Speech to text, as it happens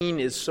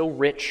is so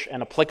rich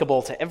and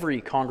applicable to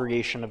every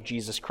congregation of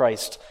Jesus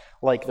Christ,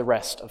 like the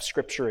rest of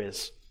Scripture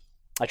is.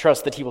 I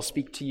trust that he will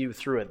speak to you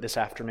through it this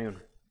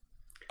afternoon.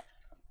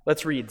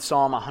 Let's read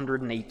Psalm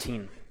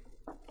 118.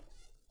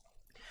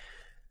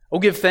 Oh,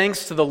 give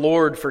thanks to the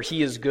Lord, for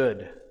he is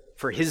good,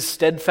 for his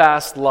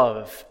steadfast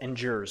love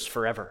endures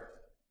forever.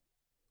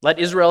 Let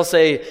Israel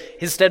say,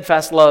 his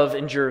steadfast love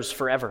endures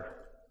forever.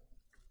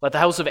 Let the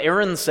house of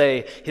Aaron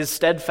say, his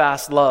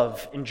steadfast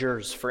love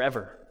endures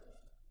forever.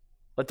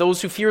 Let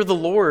those who fear the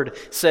Lord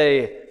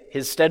say,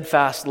 his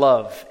steadfast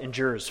love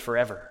endures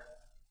forever.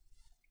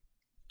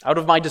 Out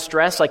of my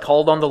distress I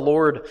called on the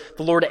Lord.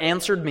 The Lord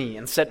answered me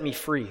and set me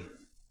free.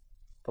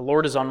 The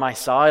Lord is on my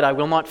side. I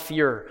will not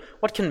fear.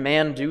 What can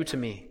man do to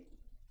me?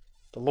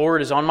 The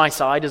Lord is on my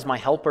side as my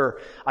helper.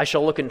 I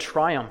shall look in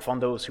triumph on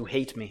those who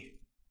hate me.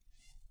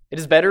 It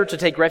is better to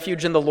take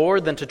refuge in the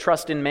Lord than to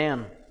trust in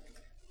man.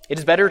 It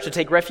is better to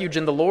take refuge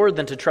in the Lord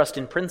than to trust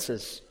in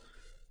princes.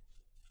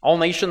 All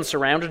nations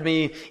surrounded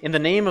me. In the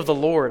name of the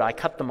Lord, I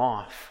cut them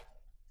off.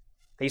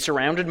 They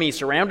surrounded me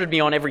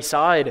on every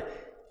side.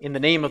 In the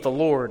name of the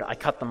Lord, I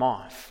cut them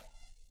off.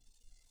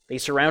 They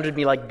surrounded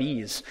me like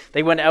bees.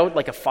 They went out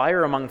like a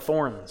fire among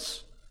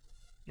thorns.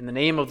 In the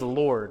name of the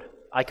Lord,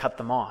 I cut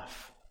them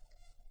off.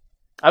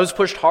 I was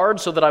pushed hard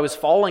so that I was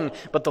falling,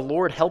 but the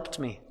Lord helped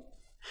me.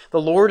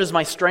 The Lord is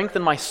my strength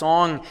and my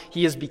song.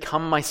 He has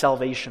become my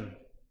salvation.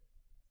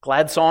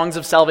 Glad songs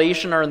of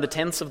salvation are in the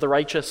tents of the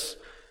righteous.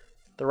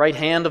 The right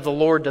hand of the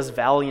Lord does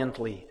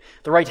valiantly.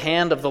 The right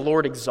hand of the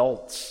Lord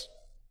exalts.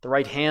 The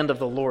right hand of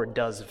the Lord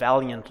does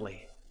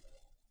valiantly.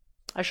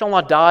 I shall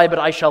not die, but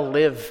I shall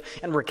live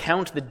and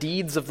recount the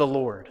deeds of the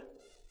Lord.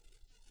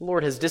 The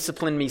Lord has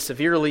disciplined me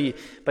severely,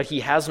 but he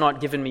has not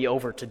given me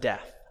over to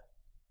death.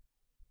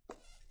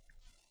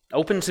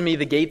 Open to me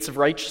the gates of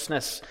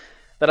righteousness,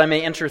 that I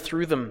may enter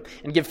through them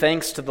and give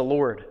thanks to the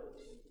Lord.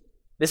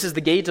 This is the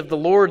gate of the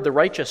Lord, the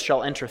righteous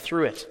shall enter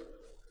through it.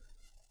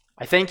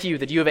 I thank you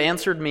that you have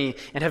answered me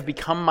and have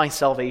become my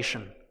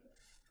salvation.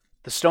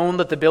 The stone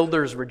that the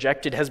builders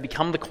rejected has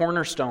become the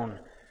cornerstone.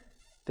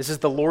 This is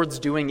the Lord's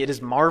doing. It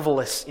is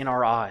marvelous in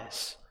our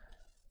eyes.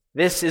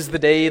 This is the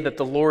day that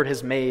the Lord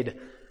has made.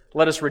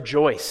 Let us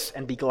rejoice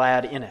and be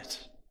glad in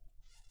it.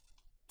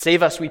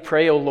 Save us, we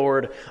pray, O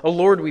Lord. O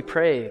Lord, we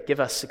pray, give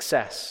us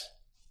success.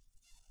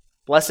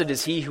 Blessed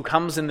is he who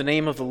comes in the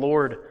name of the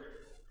Lord.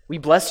 We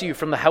bless you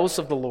from the house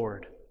of the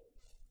Lord.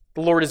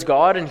 The Lord is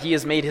God, and he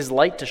has made his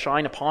light to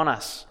shine upon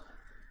us.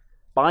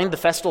 Bind the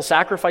festal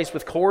sacrifice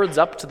with cords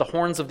up to the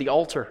horns of the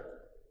altar.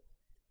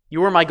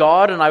 You are my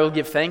God, and I will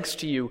give thanks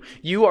to you.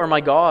 You are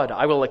my God,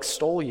 I will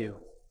extol you.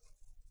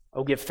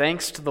 Oh, give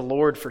thanks to the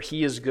Lord, for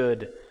he is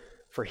good,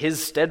 for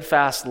his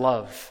steadfast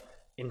love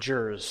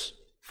endures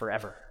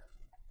forever.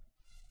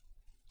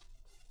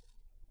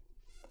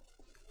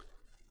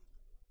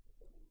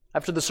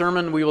 After the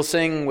sermon, we will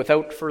sing,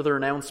 without further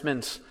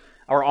announcement,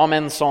 our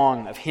Amen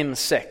song of hymn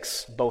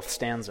 6, both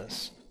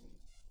stanzas.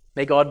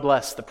 May God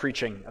bless the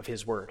preaching of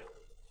his word.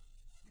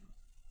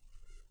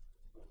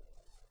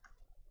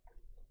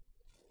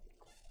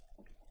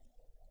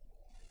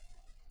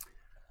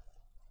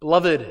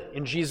 Beloved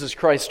in Jesus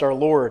Christ our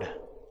Lord,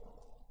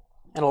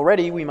 and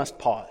already we must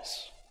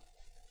pause.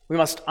 We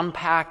must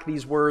unpack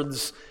these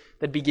words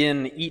that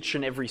begin each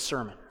and every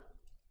sermon.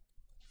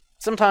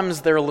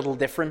 Sometimes they're a little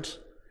different.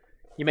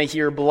 You may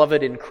hear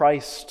beloved in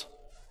Christ,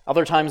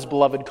 other times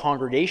beloved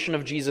congregation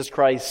of Jesus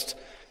Christ,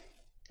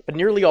 but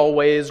nearly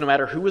always, no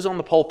matter who is on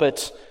the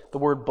pulpit, the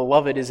word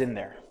beloved is in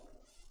there.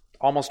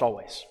 Almost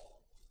always.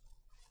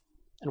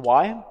 And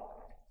why?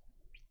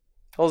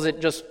 Well, is it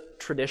just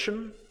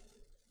tradition?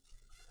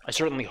 I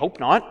certainly hope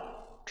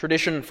not.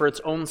 Tradition for its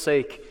own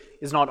sake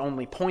is not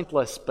only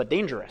pointless, but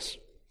dangerous.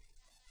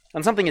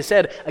 When something is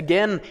said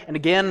again and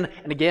again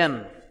and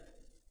again,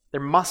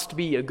 there must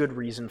be a good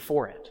reason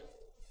for it.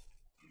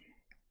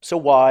 So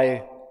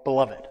why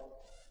beloved?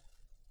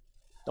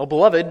 Well,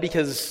 beloved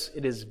because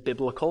it is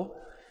biblical,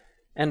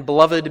 and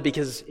beloved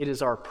because it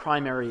is our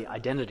primary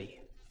identity.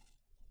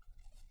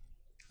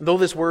 Though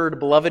this word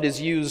beloved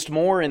is used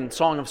more in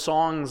Song of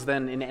Songs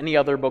than in any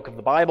other book of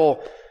the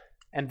Bible,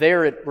 and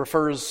there it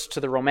refers to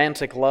the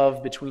romantic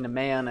love between a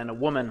man and a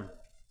woman,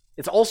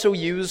 it's also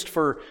used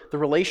for the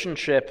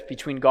relationship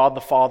between God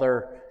the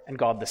Father and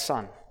God the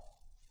Son.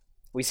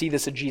 We see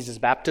this at Jesus'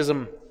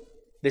 baptism.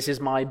 This is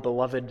my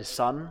beloved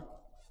Son.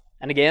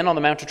 And again, on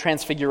the Mount of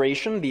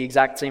Transfiguration, the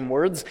exact same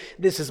words,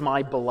 this is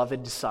my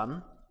beloved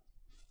Son.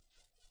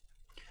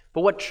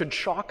 But what should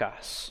shock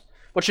us,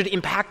 what should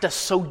impact us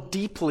so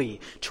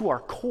deeply to our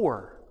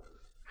core,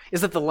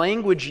 is that the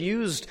language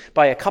used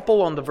by a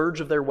couple on the verge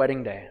of their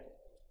wedding day,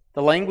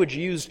 the language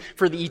used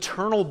for the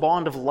eternal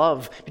bond of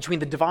love between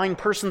the divine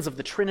persons of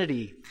the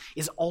Trinity,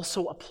 is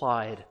also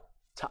applied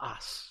to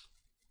us.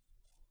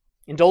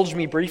 Indulge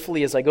me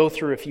briefly as I go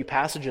through a few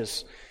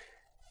passages.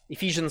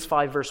 Ephesians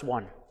 5, verse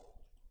 1.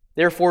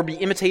 Therefore, be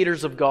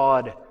imitators of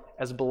God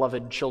as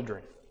beloved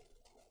children.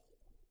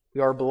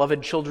 We are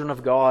beloved children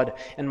of God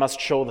and must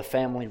show the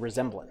family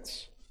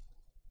resemblance.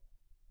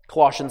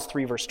 Colossians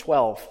 3, verse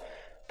 12.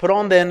 Put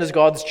on then as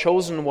God's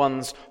chosen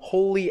ones,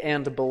 holy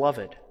and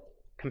beloved,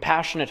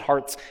 compassionate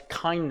hearts,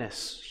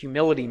 kindness,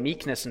 humility,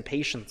 meekness, and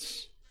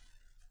patience.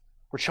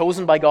 We're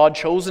chosen by God,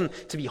 chosen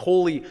to be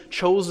holy,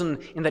 chosen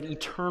in that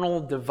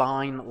eternal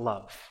divine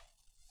love.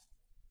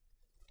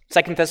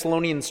 2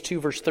 Thessalonians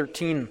 2 verse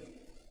 13,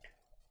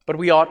 but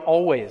we ought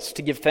always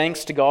to give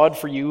thanks to God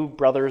for you,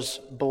 brothers,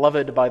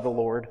 beloved by the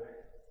Lord,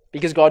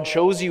 because God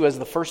chose you as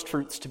the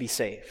firstfruits to be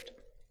saved,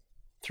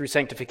 through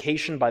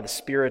sanctification by the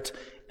Spirit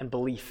and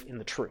belief in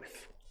the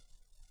truth.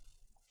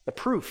 The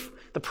proof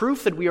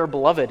that we are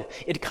beloved,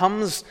 it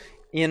comes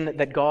in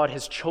that God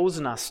has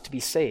chosen us to be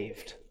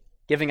saved,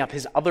 giving up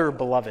his other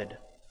beloved,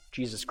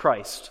 Jesus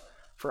Christ,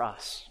 for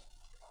us.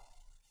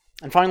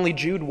 And finally,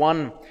 Jude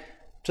 1,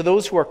 to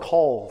those who are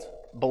called,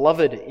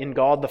 beloved in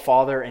God the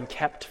Father, and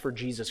kept for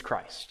Jesus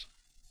Christ.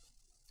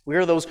 We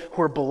are those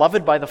who are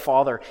beloved by the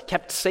Father,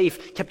 kept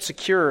safe, kept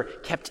secure,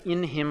 kept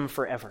in him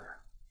forever.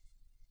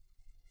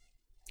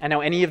 And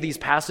now any of these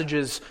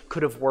passages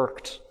could have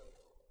worked.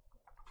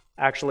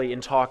 Actually, in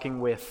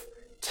talking with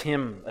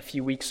Tim a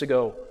few weeks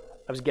ago,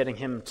 I was getting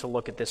him to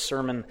look at this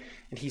sermon,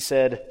 and he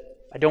said,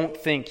 I don't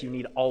think you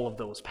need all of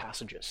those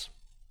passages.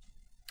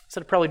 I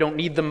said, I probably don't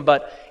need them,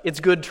 but it's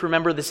good to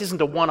remember this isn't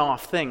a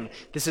one-off thing.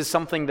 This is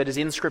something that is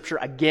in Scripture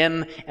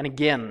again and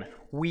again.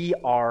 We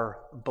are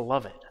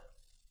beloved.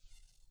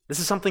 This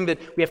is something that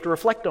we have to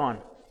reflect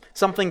on,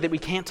 something that we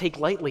can't take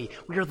lightly.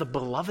 We are the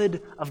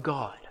beloved of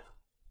God.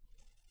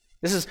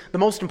 This is the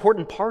most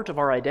important part of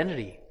our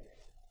identity,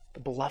 the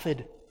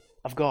beloved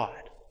of God.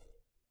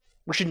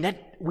 We should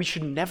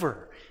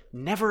never,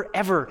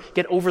 ever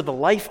get over the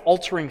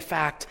life-altering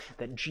fact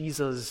that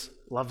Jesus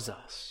loves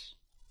us.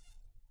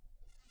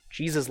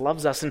 Jesus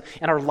loves us, and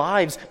our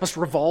lives must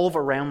revolve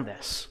around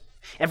this.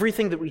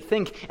 Everything that we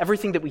think,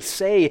 everything that we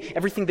say,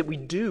 everything that we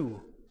do,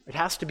 it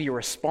has to be a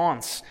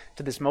response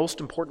to this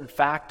most important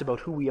fact about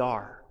who we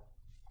are,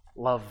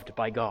 loved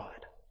by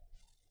God.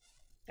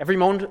 Every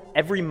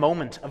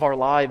moment of our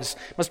lives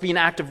must be an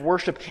act of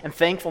worship and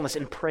thankfulness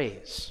and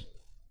praise.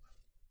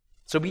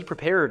 So be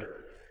prepared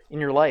in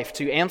your life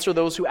to answer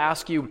those who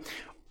ask you,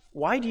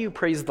 why do you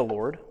praise the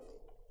Lord?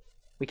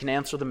 We can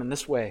answer them in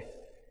this way: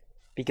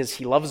 because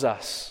he loves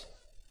us,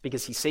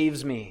 because he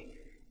saves me,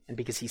 and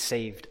because he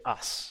saved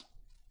us.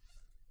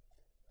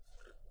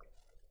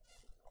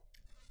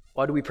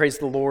 Why do we praise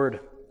the Lord?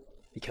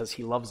 Because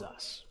he loves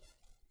us.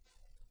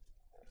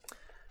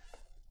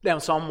 Now,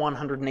 Psalm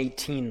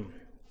 118.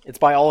 It's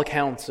by all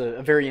accounts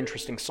a very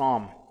interesting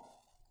psalm.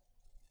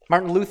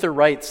 Martin Luther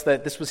writes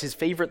that this was his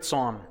favorite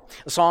psalm,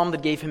 a psalm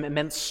that gave him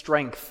immense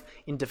strength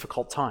in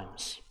difficult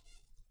times.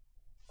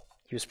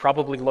 He was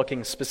probably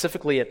looking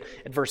specifically at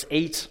verse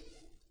 8.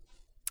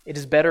 It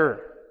is better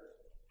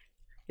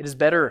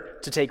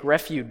to take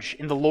refuge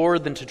in the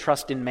Lord than to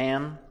trust in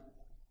man.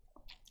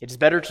 It is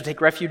better to take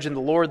refuge in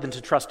the Lord than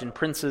to trust in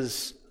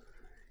princes.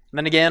 And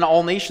then again,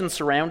 all nations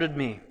surrounded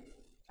me.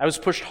 I was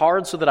pushed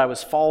hard so that I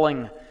was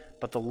falling,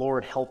 but the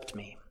Lord helped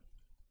me.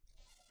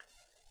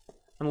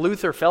 And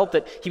Luther felt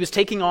that he was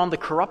taking on the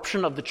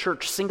corruption of the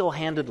church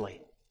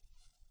single-handedly.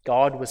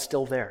 God was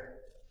still there.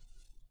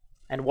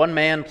 And one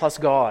man plus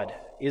God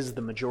is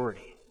the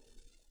majority.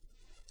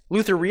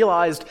 Luther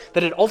realized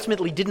that it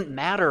ultimately didn't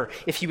matter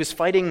if he was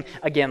fighting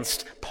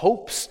against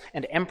popes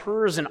and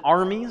emperors and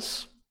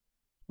armies.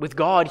 With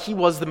God, he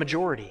was the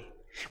majority.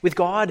 With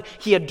God,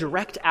 he had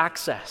direct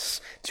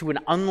access to an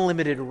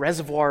unlimited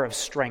reservoir of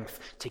strength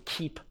to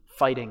keep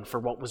fighting for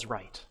what was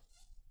right.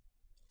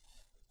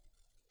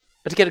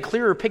 But to get a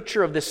clearer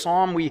picture of this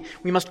psalm, we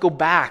must go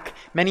back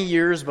many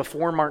years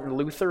before Martin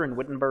Luther and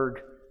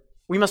Wittenberg.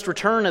 We must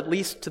return at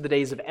least to the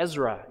days of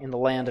Ezra in the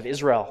land of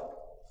Israel,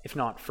 if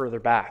not further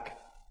back.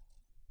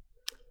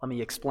 Let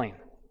me explain.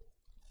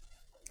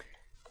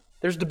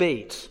 There's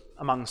debate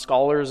among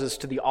scholars as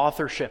to the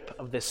authorship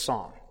of this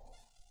psalm.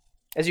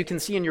 As you can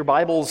see in your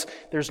Bibles,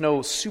 there's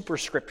no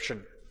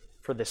superscription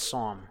for this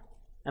psalm.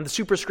 And the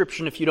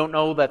superscription, if you don't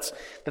know, that's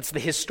the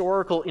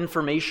historical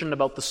information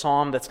about the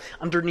psalm that's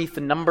underneath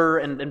the number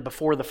and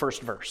before the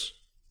first verse.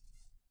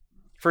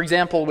 For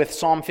example, with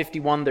Psalm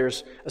 51,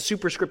 there's a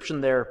superscription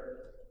there,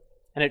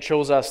 and it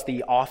shows us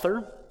the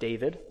author,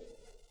 David.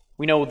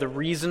 We know the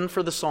reason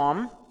for the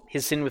psalm,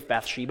 his sin with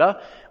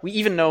Bathsheba. We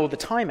even know the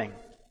timing.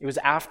 It was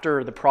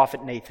after the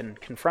prophet Nathan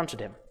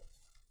confronted him.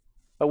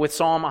 But with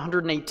Psalm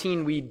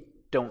 118, we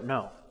don't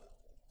know.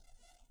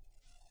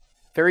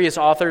 Various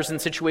authors and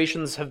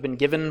situations have been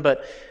given,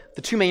 but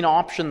the two main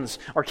options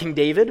are King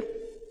David,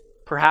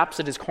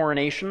 perhaps at his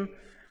coronation,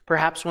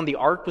 perhaps when the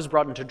ark was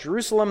brought into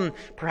Jerusalem,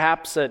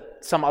 perhaps at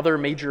some other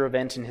major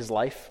event in his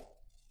life.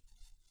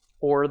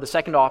 Or the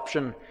second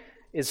option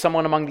is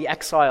someone among the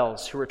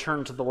exiles who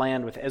returned to the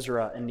land with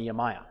Ezra and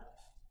Nehemiah.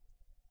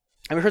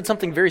 And we heard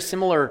something very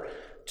similar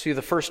to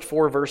the first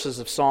 4 verses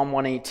of Psalm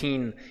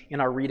 118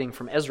 in our reading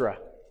from Ezra.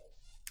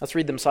 Let's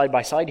read them side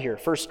by side here.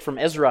 First from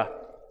Ezra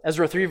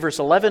 3 verse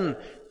 11,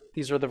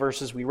 these are the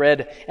verses we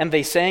read. And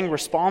they sang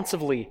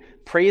responsively,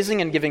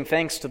 praising and giving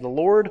thanks to the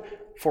Lord,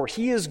 for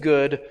he is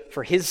good,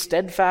 for his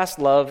steadfast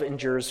love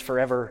endures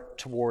forever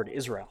toward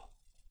Israel.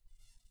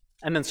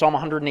 And then Psalm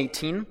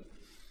 118.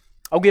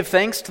 Oh, give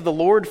thanks to the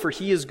Lord, for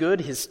he is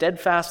good. His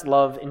steadfast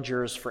love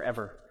endures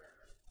forever.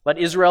 Let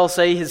Israel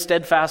say, his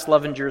steadfast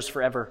love endures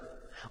forever.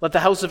 Let the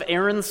house of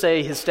Aaron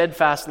say, his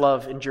steadfast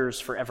love endures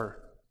forever.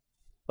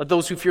 Let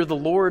those who fear the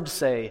Lord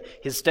say,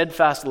 his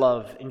steadfast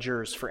love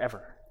endures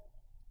forever.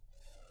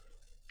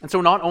 And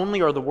so not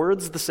only are the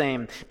words the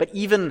same, but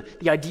even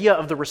the idea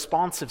of the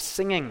responsive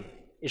singing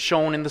is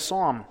shown in the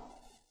psalm.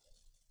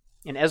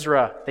 In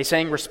Ezra, they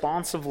sang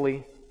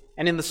responsively.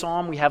 And in the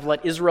psalm, we have,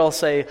 let Israel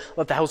say,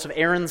 let the house of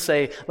Aaron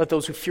say, let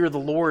those who fear the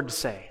Lord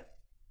say.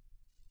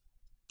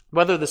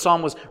 Whether the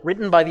psalm was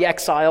written by the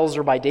exiles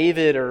or by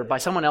David or by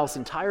someone else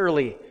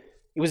entirely,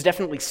 it was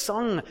definitely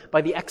sung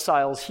by the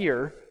exiles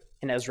here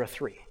in Ezra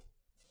 3.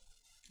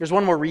 There's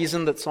one more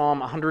reason that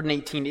Psalm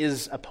 118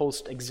 is a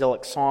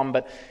post-exilic psalm,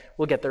 but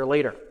we'll get there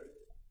later.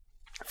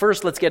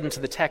 First, let's get into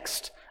the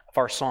text of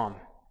our psalm.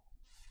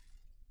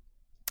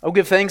 Oh,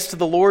 give thanks to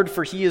the Lord,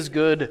 for he is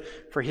good,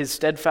 for his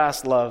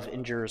steadfast love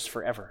endures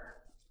forever.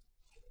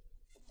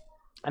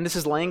 And this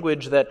is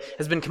language that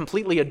has been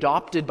completely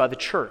adopted by the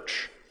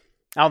church.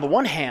 Now, on the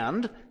one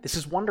hand, this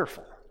is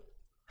wonderful.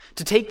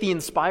 To take the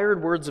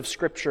inspired words of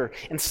Scripture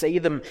and say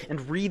them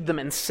and read them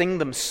and sing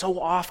them so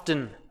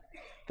often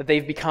that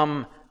they've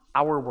become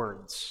our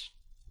words.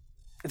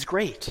 It's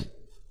great,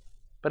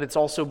 but it's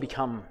also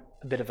become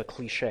a bit of a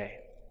cliche.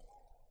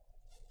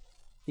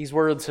 These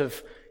words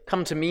have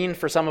come to mean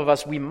for some of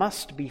us, we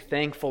must be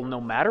thankful no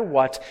matter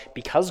what,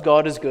 because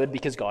God is good,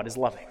 because God is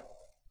loving.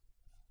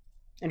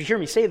 And you hear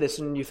me say this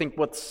and you think,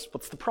 what's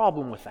the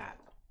problem with that?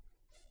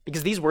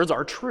 Because these words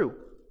are true.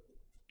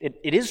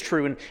 It is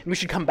true, and we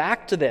should come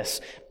back to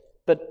this,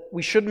 but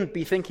we shouldn't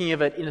be thinking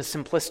of it in a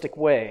simplistic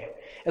way,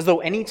 as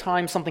though any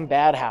time something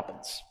bad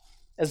happens,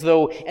 as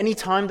though any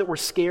time that we're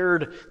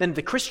scared, then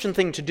the Christian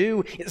thing to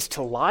do is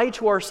to lie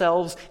to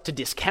ourselves, to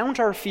discount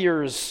our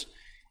fears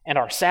and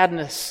our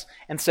sadness,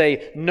 and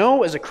say,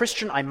 no, as a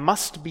Christian, I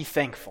must be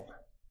thankful.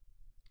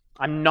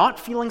 I'm not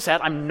feeling sad,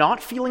 I'm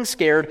not feeling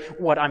scared.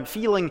 What I'm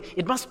feeling,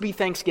 it must be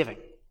thanksgiving.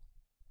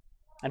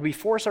 And we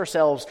force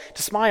ourselves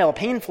to smile, a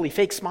painfully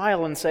fake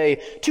smile, and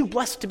say, too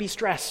blessed to be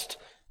stressed.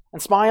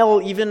 And smile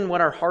even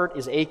when our heart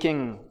is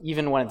aching,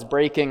 even when it's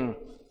breaking.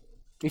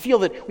 We feel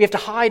that we have to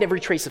hide every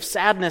trace of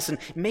sadness, and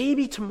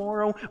maybe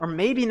tomorrow, or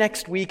maybe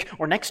next week,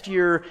 or next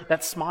year,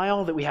 that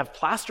smile that we have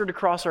plastered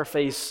across our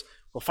face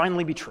will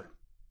finally be true.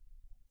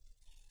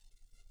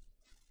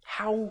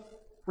 How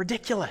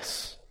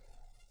ridiculous.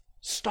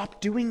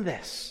 Stop doing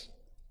this.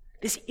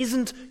 This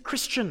isn't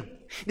Christian.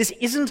 This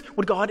isn't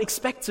what God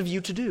expects of you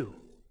to do.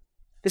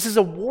 This is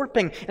a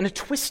warping and a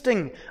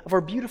twisting of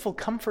our beautiful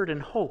comfort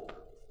and hope.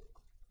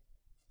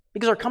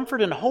 Because our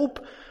comfort and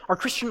hope, our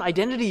Christian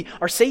identity,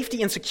 our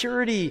safety and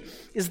security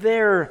is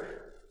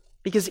there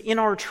because in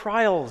our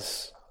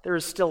trials there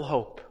is still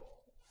hope.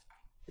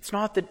 It's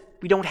not that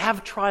we don't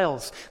have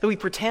trials, that we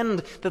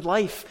pretend that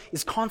life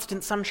is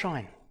constant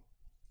sunshine.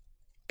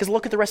 Because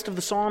look at the rest of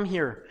the psalm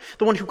here.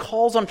 The one who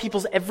calls on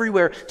peoples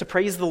everywhere to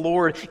praise the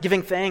Lord,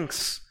 giving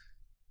thanks,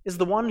 is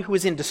the one who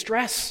is in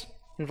distress,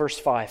 in verse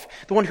 5.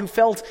 The one who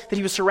felt that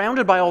he was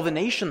surrounded by all the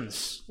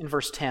nations, in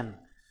verse 10.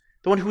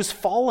 The one who was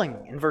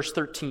falling, in verse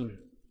 13.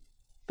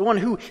 The one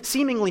who,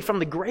 seemingly from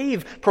the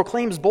grave,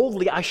 proclaims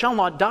boldly, I shall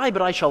not die,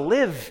 but I shall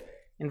live,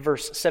 in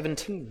verse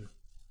 17.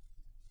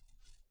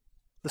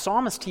 The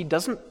psalmist, he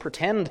doesn't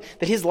pretend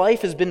that his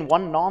life has been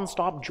one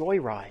non-stop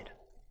joyride.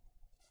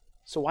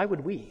 So why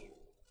would we?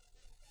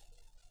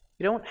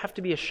 We don't have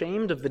to be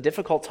ashamed of the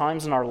difficult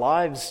times in our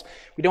lives.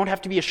 We don't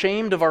have to be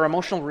ashamed of our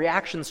emotional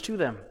reactions to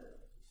them.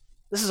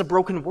 This is a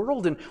broken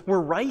world, and we're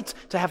right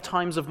to have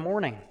times of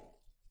mourning.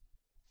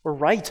 We're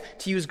right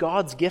to use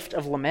God's gift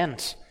of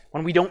lament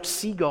when we don't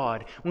see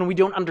God, when we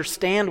don't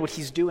understand what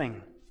He's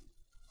doing.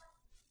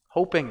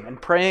 Hoping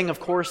and praying, of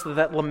course,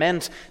 that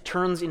lament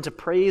turns into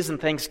praise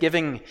and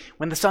thanksgiving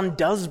when the sun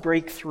does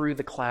break through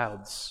the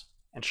clouds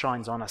and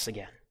shines on us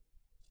again.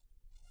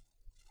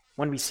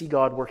 When we see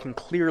God working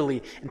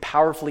clearly and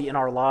powerfully in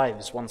our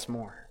lives once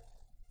more.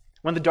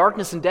 When the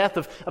darkness and death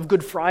of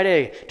Good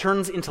Friday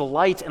turns into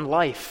light and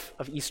life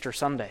of Easter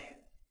Sunday.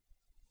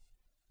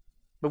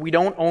 But we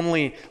don't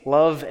only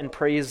love and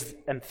praise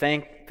and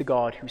thank the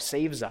God who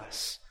saves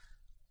us.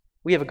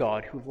 We have a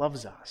God who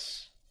loves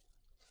us.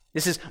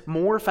 This is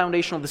more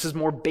foundational, this is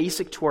more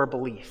basic to our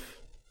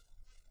belief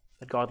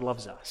that God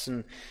loves us.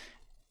 And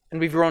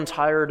we've grown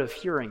tired of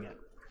hearing it.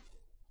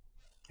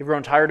 We've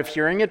grown tired of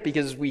hearing it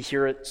because we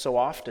hear it so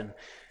often.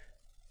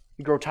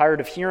 We grow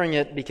tired of hearing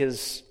it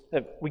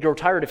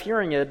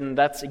and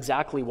that's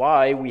exactly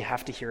why we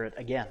have to hear it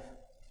again.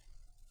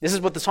 This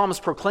is what the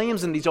psalmist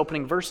proclaims in these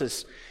opening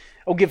verses.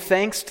 Oh, give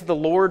thanks to the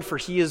Lord, for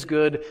He is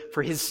good,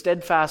 for His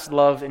steadfast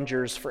love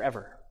endures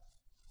forever.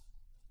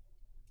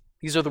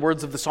 These are the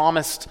words of the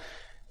psalmist,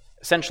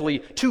 essentially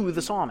to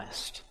the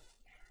psalmist,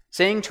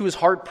 saying to his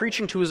heart,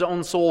 preaching to his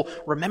own soul,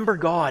 remember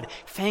God,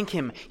 thank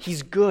Him,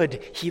 He's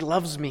good, He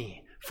loves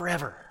me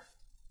forever.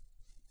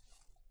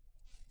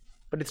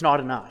 But it's not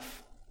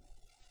enough.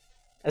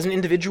 As an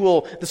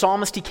individual, the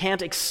psalmist, he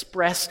can't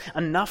express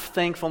enough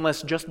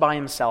thankfulness just by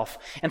himself.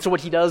 And so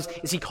what he does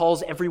is he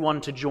calls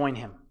everyone to join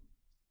him.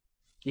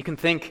 You can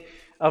think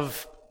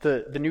of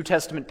the New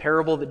Testament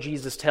parable that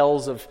Jesus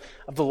tells of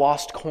the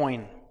lost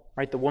coin,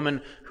 right? The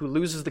woman who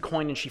loses the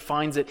coin and she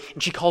finds it,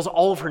 and she calls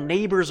all of her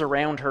neighbors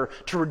around her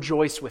to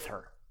rejoice with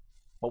her.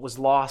 What was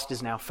lost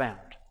is now found.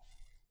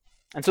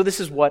 And so this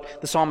is what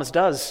the psalmist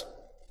does.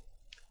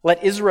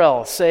 Let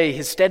Israel say,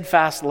 his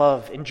steadfast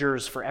love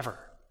endures forever.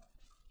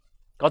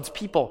 God's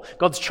people,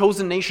 God's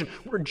chosen nation,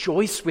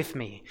 rejoice with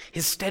me.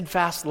 His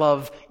steadfast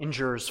love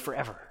endures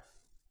forever.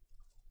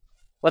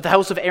 Let the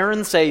house of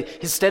Aaron say,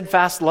 his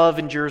steadfast love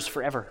endures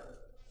forever.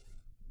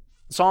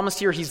 The psalmist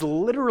here, he's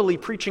literally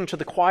preaching to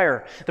the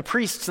choir, the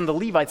priests and the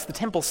Levites, the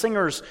temple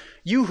singers,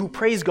 you who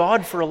praise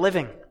God for a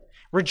living,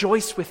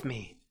 rejoice with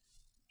me.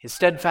 His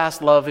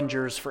steadfast love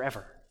endures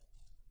forever.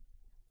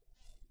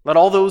 Let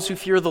all those who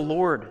fear the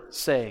Lord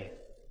say,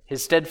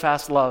 his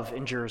steadfast love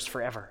endures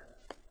forever.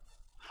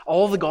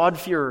 All the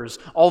God-fearers,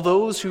 all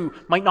those who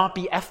might not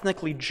be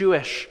ethnically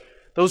Jewish,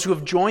 those who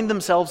have joined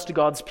themselves to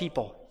God's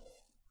people,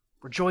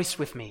 rejoice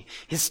with me.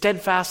 His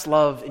steadfast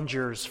love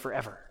endures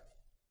forever.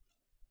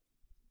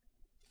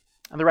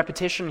 And the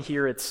repetition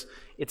here, it's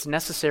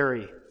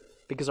necessary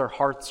because our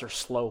hearts are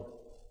slow.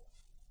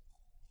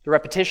 The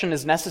repetition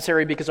is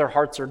necessary because our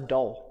hearts are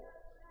dull.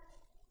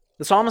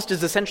 The psalmist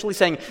is essentially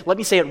saying, let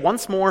me say it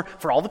once more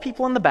for all the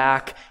people in the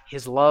back,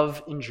 his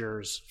love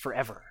endures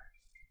forever.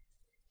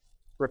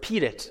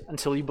 Repeat it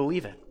until you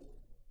believe it.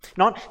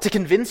 Not to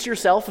convince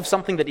yourself of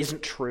something that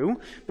isn't true,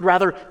 but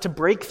rather to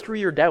break through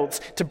your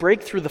doubts, to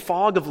break through the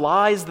fog of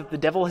lies that the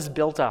devil has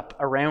built up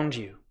around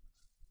you.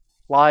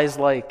 Lies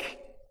like,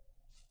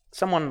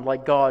 someone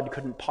like God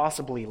couldn't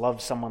possibly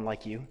love someone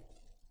like you.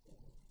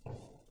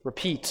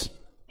 Repeat,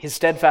 his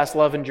steadfast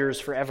love endures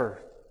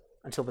forever,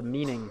 until the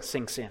meaning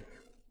sinks in.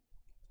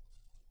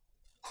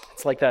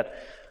 It's like that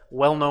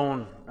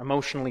well-known,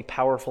 emotionally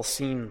powerful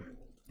scene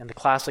in the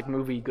classic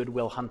movie Good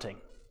Will Hunting.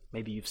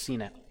 Maybe you've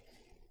seen it.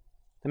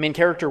 The main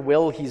character,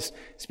 Will, he's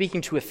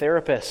speaking to a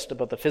therapist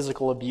about the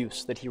physical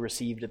abuse that he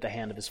received at the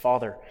hand of his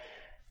father.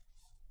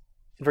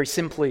 And very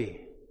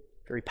simply,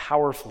 very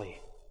powerfully,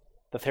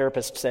 the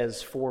therapist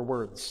says 4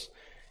 words.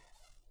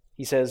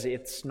 He says,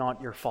 it's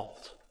not your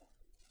fault.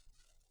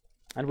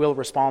 And Will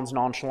responds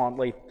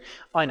nonchalantly,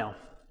 I know.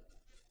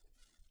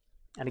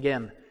 And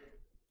again,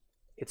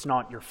 it's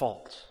not your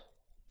fault.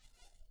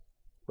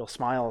 Will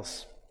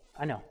smiles,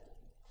 I know.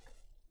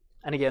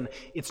 And again,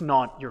 it's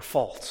not your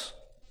fault.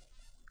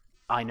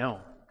 I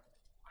know.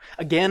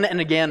 Again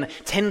and again,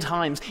 10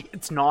 times,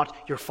 it's not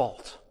your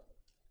fault.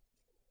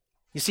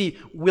 You see,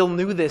 Will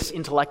knew this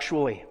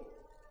intellectually,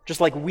 just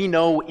like we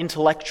know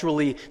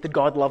intellectually that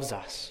God loves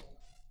us.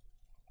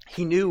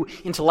 He knew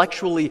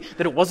intellectually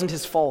that it wasn't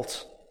his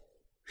fault.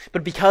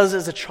 But because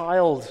as a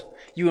child,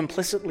 you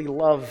implicitly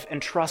love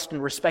and trust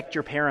and respect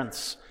your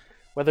parents,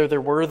 whether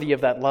they're worthy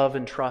of that love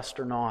and trust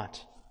or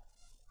not,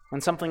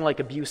 when something like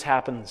abuse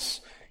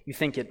happens, you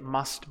think it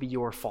must be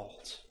your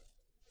fault.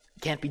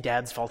 It can't be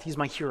Dad's fault. He's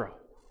my hero.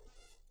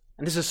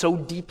 And this is so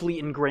deeply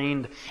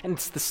ingrained, and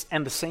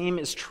the same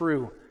is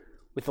true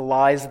with the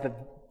lies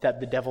that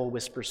the devil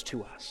whispers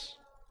to us.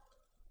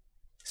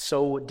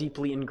 So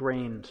deeply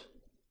ingrained,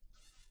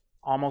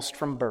 almost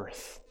from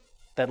birth,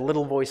 that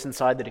little voice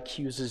inside that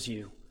accuses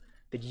you,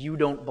 that you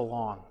don't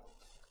belong,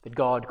 that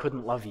God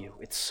couldn't love you.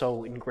 It's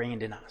so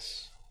ingrained in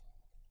us.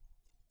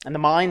 And the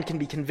mind can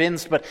be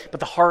convinced, but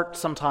the heart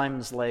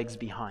sometimes lags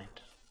behind.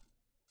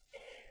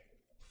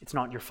 It's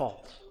not your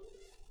fault.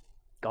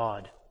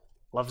 God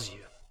loves you.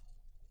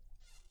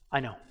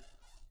 I know.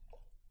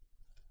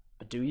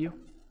 But do you?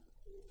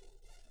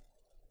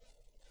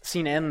 The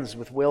scene ends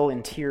with Will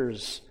in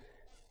tears,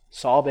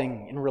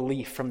 sobbing in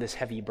relief from this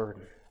heavy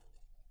burden.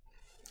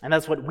 And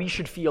that's what we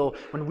should feel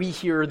when we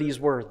hear these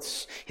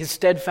words. His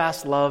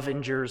steadfast love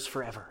endures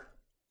forever.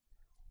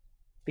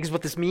 Because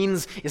what this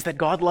means is that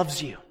God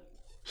loves you.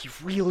 He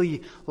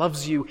really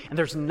loves you, and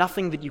there's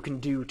nothing that you can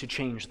do to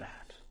change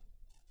that.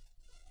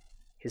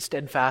 His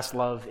steadfast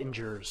love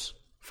endures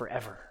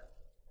forever.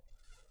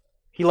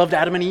 He loved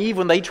Adam and Eve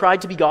when they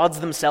tried to be gods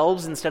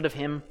themselves instead of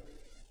him.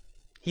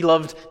 He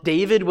loved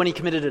David when he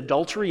committed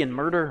adultery and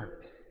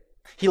murder.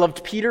 He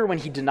loved Peter when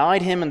he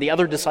denied him and the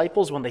other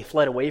disciples when they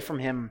fled away from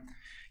him.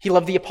 He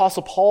loved the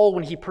Apostle Paul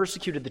when he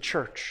persecuted the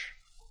church.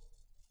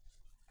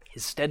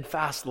 His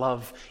steadfast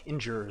love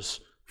endures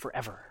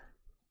forever.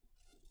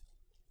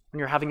 When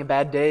you're having a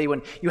bad day,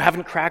 when you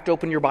haven't cracked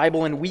open your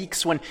Bible in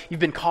weeks, when you've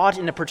been caught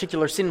in a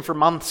particular sin for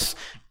months,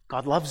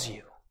 God loves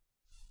you.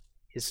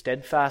 His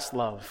steadfast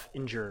love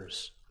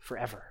endures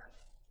forever.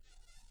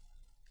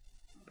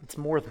 It's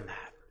more than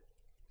that.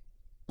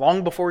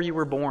 Long before you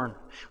were born,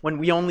 when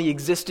we only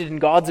existed in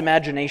God's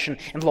imagination,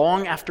 and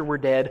long after we're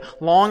dead,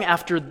 long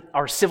after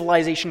our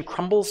civilization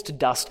crumbles to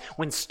dust,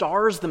 when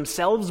stars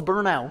themselves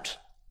burn out,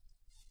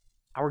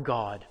 our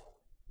God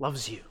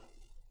loves you.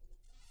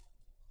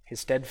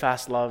 His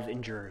steadfast love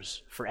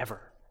endures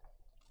forever.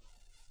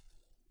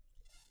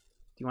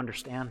 Do you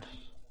understand?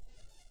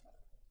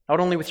 Not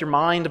only with your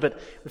mind, but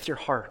with your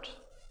heart.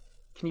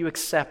 Can you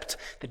accept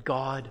that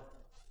God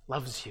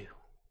loves you?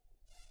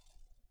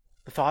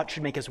 The thought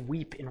should make us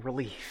weep in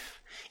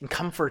relief, in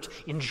comfort,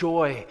 in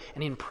joy,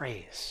 and in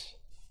praise.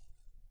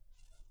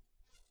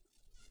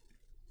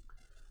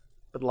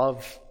 But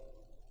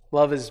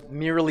love is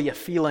merely a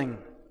feeling.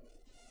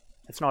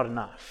 It's not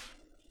enough.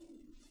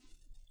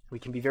 We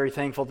can be very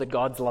thankful that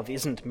God's love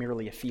isn't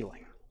merely a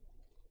feeling.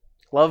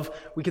 Love,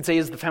 we could say,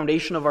 is the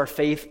foundation of our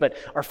faith, but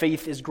our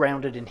faith is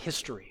grounded in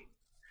history.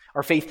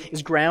 Our faith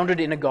is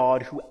grounded in a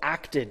God who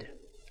acted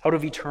out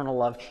of eternal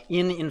love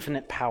in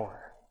infinite power.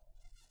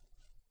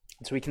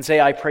 And so we can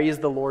say, I praise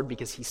the Lord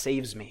because he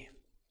saves me.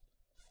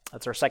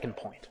 That's our second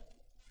point.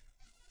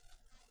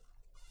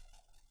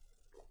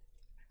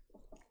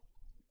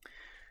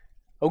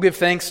 Oh, give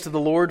thanks to the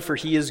Lord, for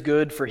he is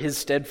good, for his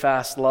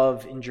steadfast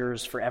love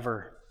endures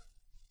forever.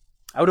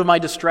 Out of my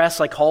distress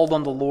I called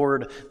on the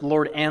Lord. The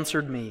Lord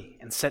answered me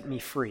and set me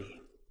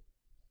free.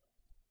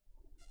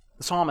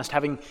 The psalmist,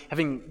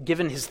 having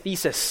given his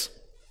thesis,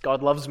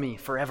 God loves me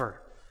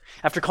forever,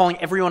 after calling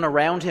everyone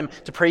around him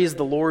to praise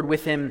the Lord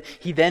with him,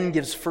 he then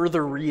gives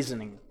further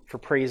reasoning for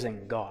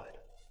praising God.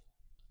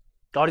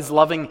 God is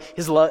loving.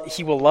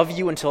 He will love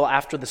you until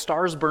after the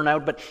stars burn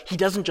out, but he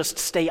doesn't just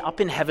stay up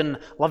in heaven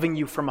loving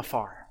you from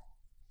afar.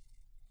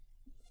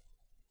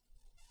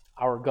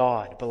 Our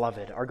God,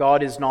 beloved, our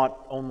God is not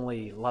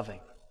only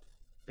loving,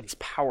 but he's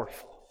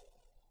powerful.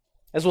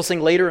 As we'll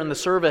sing later in the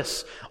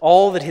service,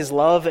 all that his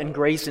love and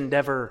grace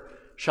endeavor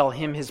shall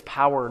him his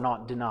power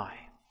not deny.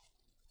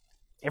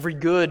 Every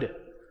good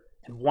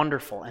and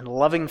wonderful and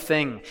loving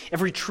thing,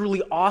 every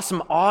truly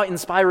awesome,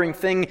 awe-inspiring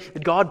thing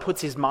that God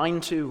puts his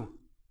mind to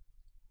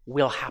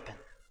will happen.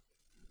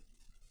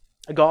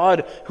 A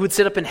God who would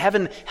sit up in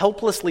heaven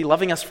helplessly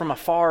loving us from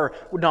afar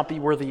would not be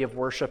worthy of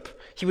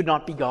worship. He would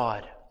not be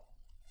God.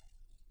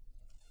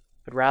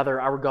 But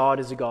rather, our God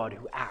is a God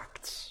who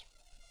acts.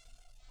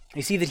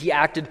 You see that he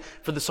acted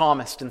for the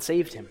psalmist and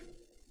saved him.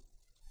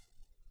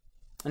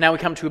 And now we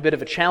come to a bit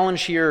of a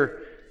challenge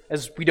here,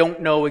 as we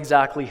don't know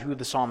exactly who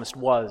the psalmist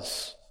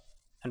was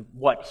and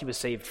what he was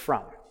saved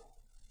from.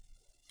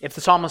 If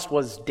the psalmist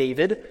was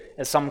David,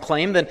 as some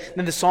claim, then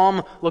the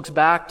psalm looks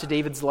back to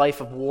David's life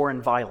of war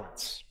and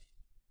violence.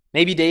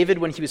 Maybe David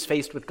when he was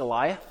faced with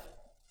Goliath.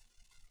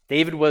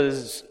 David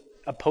was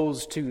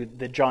opposed to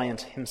the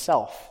giant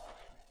himself.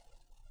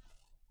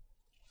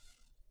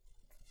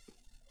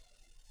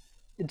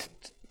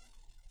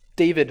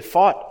 David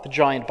fought the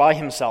giant by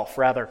himself,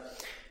 rather.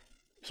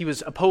 He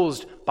was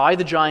opposed by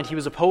the giant. He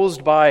was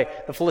opposed by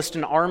the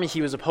Philistine army.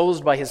 He was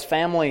opposed by his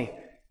family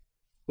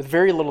with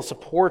very little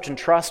support and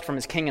trust from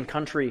his king and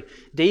country.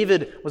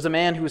 David was a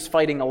man who was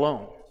fighting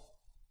alone,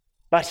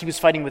 but he was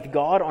fighting with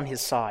God on his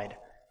side,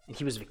 and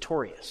he was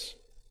victorious.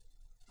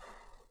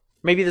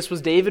 Maybe this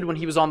was David when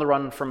he was on the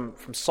run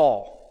from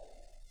Saul.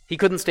 He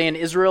couldn't stay in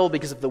Israel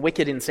because of the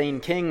wicked, insane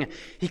king.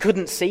 He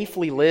couldn't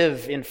safely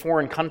live in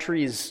foreign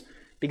countries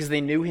because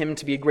they knew him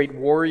to be a great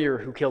warrior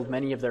who killed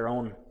many of their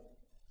own.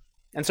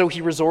 And so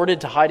he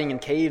resorted to hiding in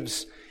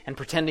caves and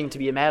pretending to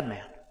be a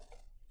madman.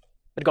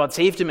 But God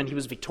saved him and he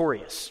was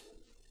victorious.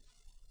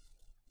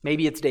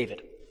 Maybe it's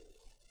David.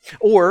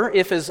 Or,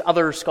 if as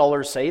other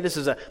scholars say, this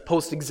is a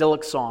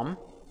post-exilic psalm,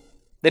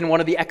 then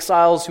one of the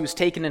exiles who was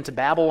taken into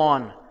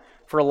Babylon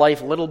for a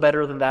life little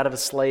better than that of a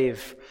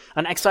slave,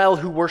 an exile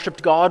who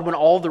worshipped God when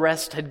all the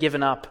rest had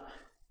given up,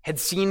 had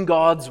seen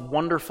God's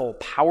wonderful,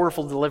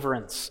 powerful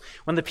deliverance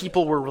when the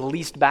people were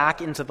released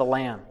back into the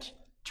land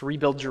to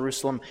rebuild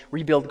Jerusalem,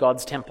 rebuild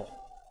God's temple.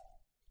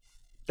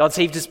 God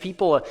saved his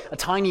people, a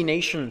tiny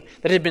nation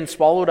that had been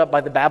swallowed up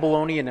by the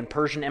Babylonian and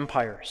Persian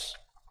empires.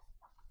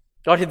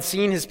 God had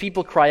seen his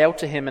people cry out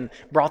to him and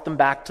brought them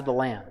back to the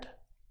land.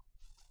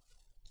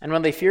 And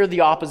when they feared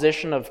the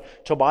opposition of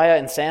Tobiah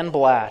and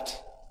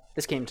Sanballat,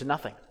 this came to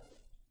nothing.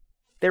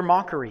 Their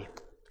mockery.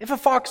 If a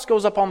fox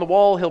goes up on the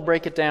wall, he'll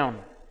break it down.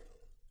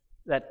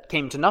 That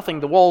came to nothing.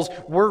 The walls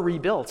were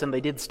rebuilt and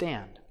they did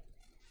stand.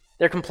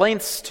 Their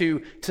complaints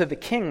to the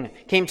king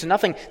came to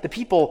nothing. The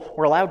people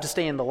were allowed to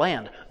stay in the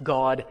land.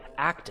 God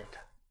acted.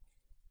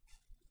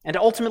 And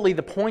ultimately,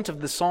 the point of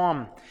the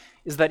psalm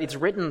is that it's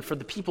written for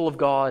the people of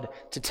God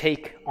to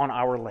take on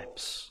our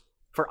lips,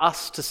 for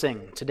us to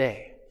sing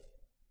today.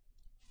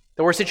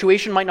 Though our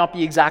situation might not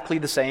be exactly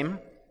the same,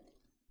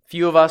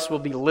 few of us will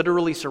be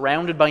literally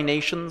surrounded by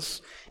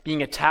nations,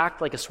 being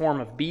attacked like a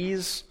swarm of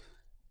bees,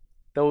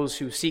 those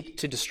who seek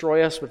to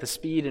destroy us with the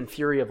speed and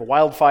fury of a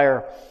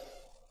wildfire.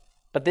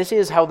 But this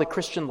is how the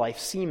Christian life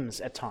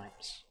seems at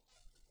times.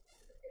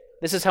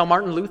 This is how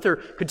Martin Luther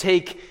could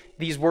take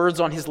these words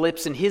on his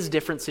lips in his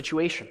different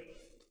situation.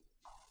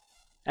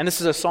 And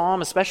this is a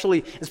psalm,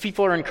 especially as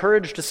people are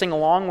encouraged to sing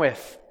along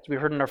with, as we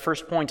heard in our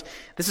first point,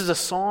 this is a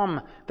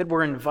psalm that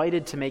we're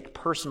invited to make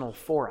personal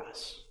for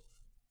us.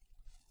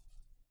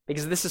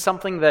 Because this is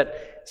something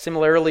that,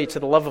 similarly to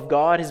the love of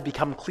God, has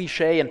become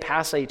cliche and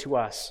passé to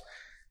us.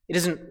 It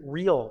isn't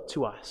real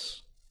to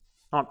us,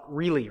 not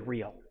really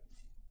real.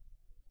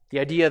 The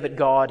idea that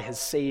God has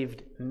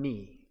saved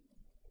me.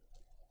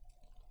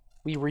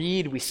 We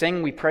read, we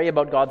sing, we pray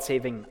about God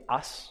saving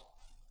us.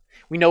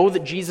 We know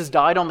that Jesus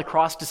died on the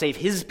cross to save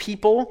his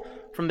people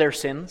from their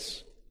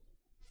sins.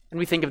 And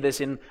we think of this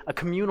in a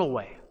communal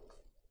way.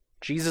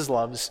 Jesus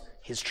loves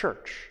his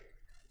church.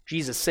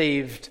 Jesus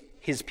saved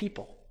his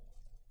people.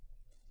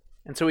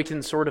 And so we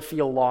can sort of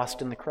feel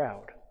lost in the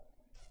crowd.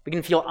 We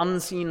can feel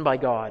unseen by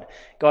God.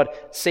 God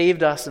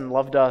saved us and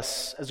loved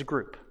us as a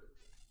group.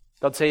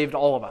 God saved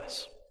all of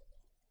us.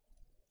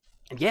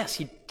 And yes,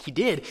 he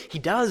did. He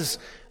does.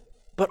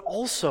 But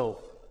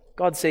also,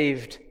 God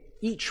saved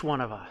each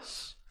one of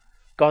us.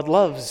 God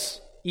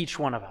loves each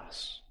one of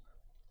us.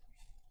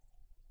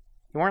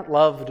 You aren't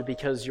loved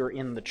because you're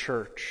in the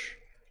church.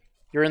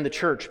 You're in the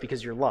church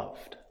because you're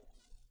loved.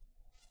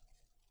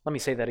 Let me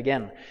say that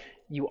again.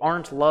 You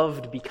aren't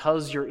loved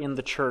because you're in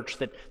the church,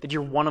 that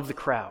you're one of the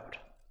crowd.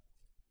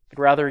 But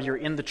rather, you're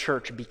in the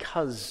church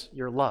because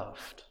you're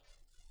loved.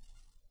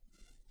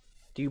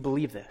 Do you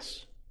believe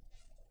this?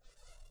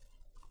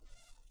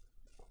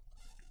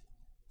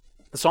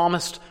 The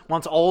psalmist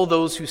wants all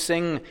those who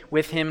sing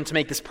with him to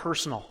make this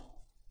personal.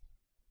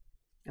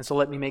 And so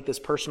let me make this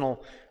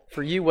personal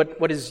for you.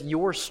 What is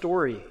your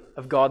story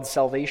of God's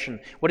salvation?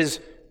 What is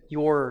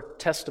your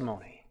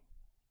testimony?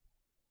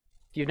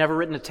 If you've never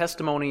written a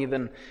testimony,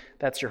 then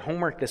that's your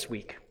homework this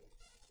week.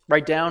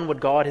 Write down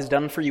what God has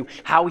done for you,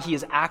 how he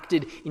has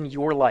acted in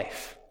your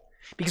life.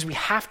 Because we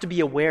have to be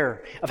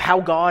aware of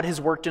how God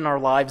has worked in our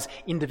lives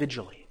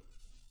individually.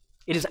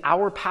 It is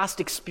our past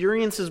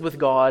experiences with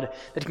God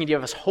that can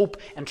give us hope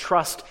and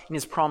trust in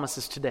his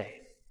promises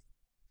today.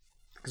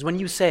 Because when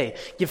you say,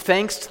 "Give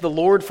thanks to the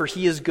Lord for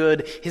he is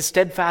good, his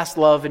steadfast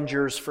love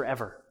endures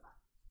forever,"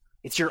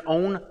 it's your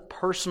own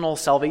personal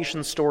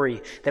salvation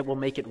story that will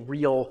make it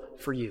real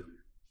for you.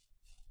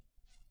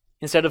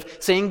 Instead of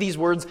saying these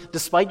words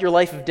despite your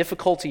life of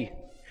difficulty,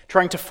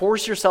 trying to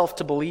force yourself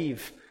to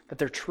believe that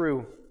they're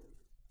true,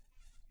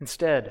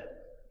 instead,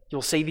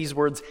 you'll say these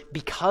words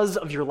because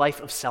of your life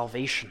of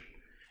salvation,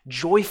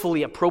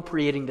 joyfully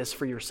appropriating this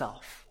for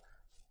yourself.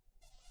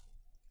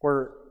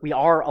 Where we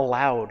are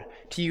allowed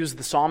to use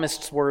the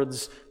psalmist's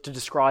words to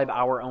describe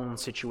our own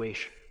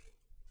situation.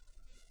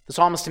 The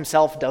psalmist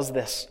himself does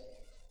this.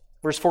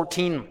 Verse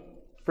 14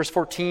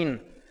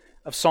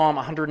 of Psalm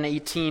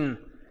 118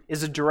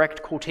 is a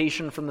direct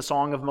quotation from the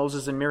Song of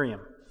Moses and Miriam.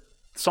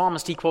 The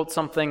psalmist, he quotes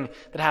something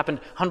that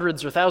happened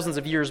hundreds or thousands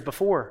of years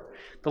before.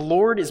 "The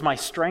Lord is my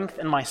strength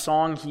and my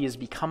song, he has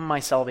become my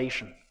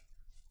salvation."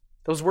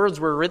 Those words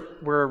were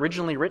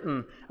originally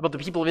written about the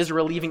people of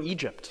Israel leaving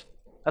Egypt.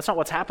 That's not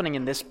what's happening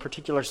in this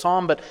particular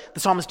psalm, but the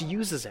psalmist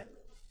uses it,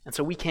 and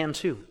so we can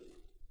too.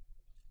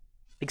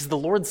 Because the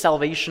Lord's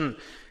salvation,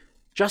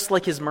 just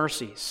like his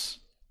mercies,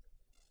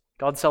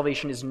 God's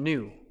salvation is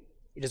new.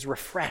 It is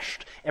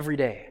refreshed every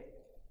day.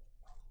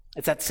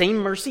 It's that same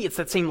mercy, it's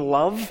that same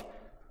love.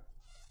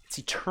 It's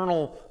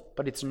eternal,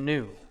 but it's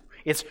new.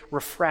 It's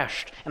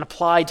refreshed and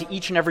applied to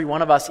each and every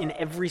one of us in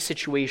every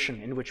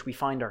situation in which we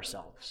find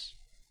ourselves.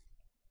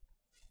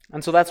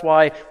 And so that's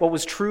why what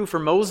was true for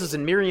Moses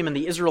and Miriam and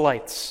the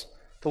Israelites,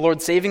 the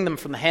Lord saving them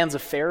from the hands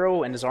of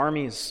Pharaoh and his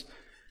armies,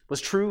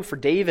 was true for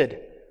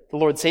David, the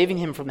Lord saving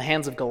him from the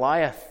hands of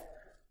Goliath,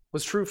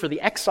 was true for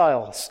the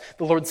exiles,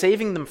 the Lord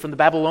saving them from the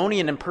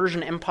Babylonian and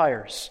Persian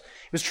empires.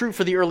 It was true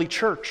for the early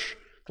church,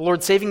 the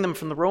Lord saving them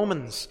from the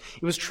Romans.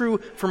 It was true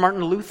for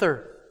Martin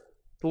Luther,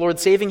 the Lord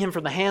saving him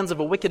from the hands of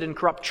a wicked and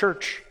corrupt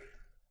church.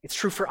 It's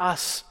true for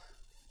us,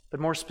 but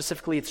more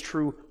specifically, it's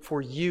true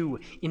for you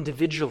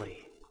individually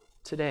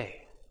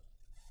today.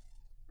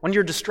 When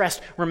you're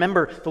distressed,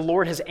 remember the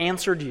Lord has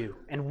answered you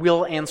and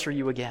will answer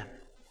you again.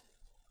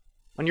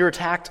 When you're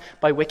attacked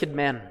by wicked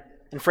men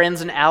and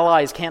friends and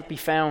allies can't be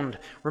found,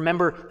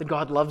 remember that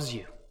God loves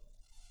you.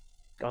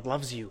 God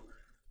loves you.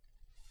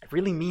 I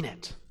really mean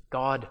it.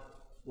 God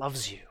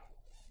loves you.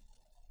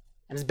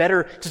 And it's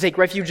better to take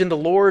refuge in the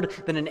Lord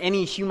than in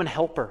any human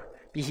helper,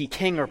 be he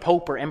king or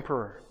pope or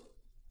emperor.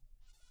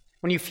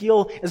 When you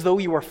feel as though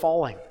you are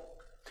falling,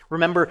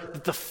 remember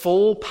that the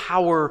full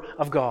power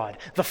of God,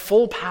 the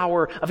full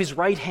power of his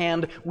right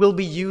hand will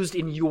be used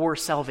in your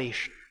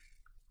salvation.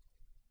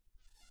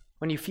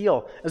 When you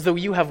feel as though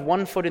you have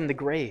one foot in the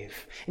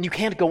grave and you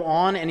can't go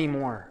on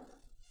anymore,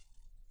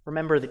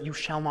 remember that you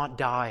shall not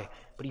die,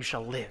 but you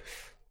shall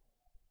live,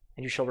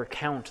 and you shall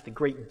recount the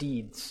great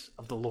deeds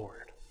of the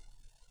Lord.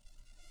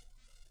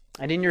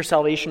 And in your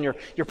salvation,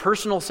 your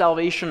personal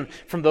salvation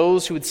from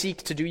those who would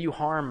seek to do you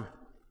harm,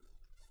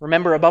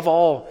 remember, above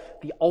all,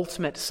 the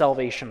ultimate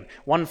salvation,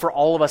 one for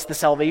all of us, the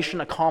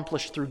salvation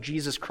accomplished through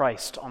Jesus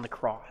Christ on the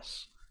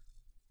cross.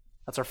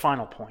 That's our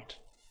final point.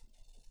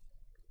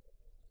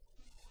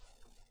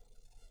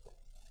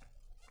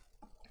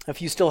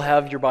 If you still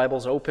have your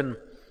Bibles open,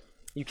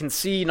 you can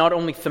see not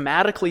only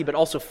thematically, but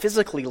also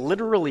physically,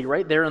 literally,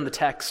 right there in the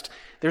text,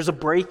 there's a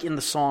break in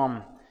the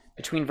psalm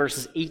between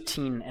verses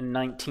 18 and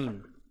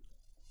 19.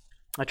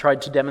 I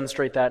tried to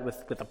demonstrate that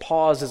with a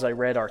pause as I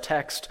read our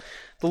text.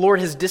 The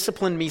Lord has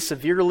disciplined me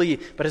severely,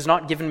 but has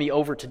not given me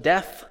over to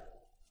death.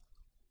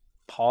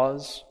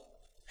 Pause.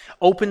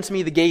 Open to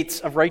me the gates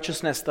of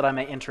righteousness that I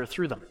may enter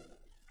through them.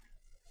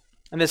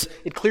 And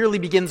it clearly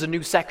begins a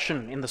new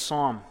section in the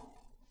psalm.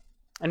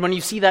 And when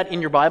you see that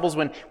in your Bibles,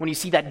 when you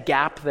see that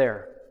gap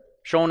there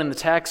shown in the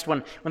text,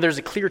 when there's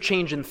a clear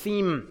change in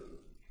theme,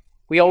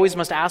 we always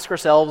must ask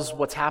ourselves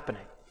what's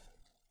happening.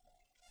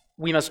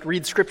 We must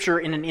read Scripture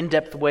in an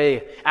in-depth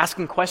way,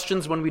 asking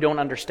questions when we don't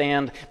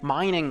understand,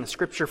 mining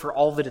Scripture for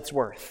all that it's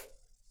worth.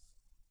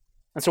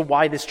 And so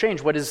why this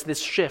change? What is this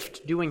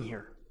shift doing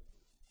here?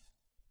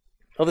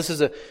 Well, this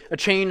is a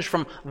change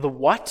from the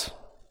what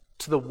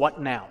to the what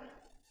now.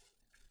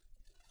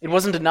 It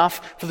wasn't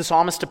enough for the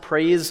psalmist to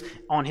praise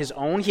on his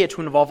own. He had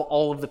to involve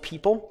all of the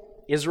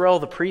people, Israel,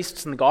 the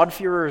priests, and the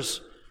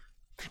God-fearers.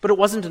 But it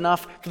wasn't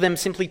enough for them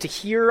simply to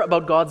hear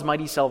about God's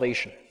mighty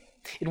salvation.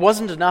 It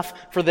wasn't enough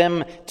for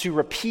them to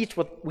repeat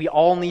what we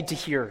all need to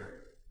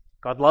hear.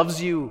 God loves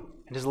you,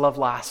 and his love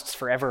lasts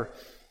forever.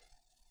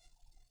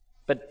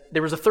 But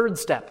there was a third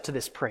step to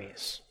this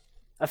praise,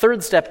 a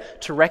third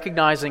step to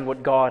recognizing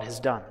what God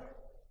has done.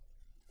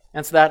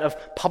 And it's that of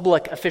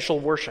public official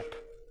worship,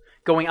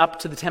 going up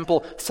to the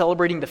temple,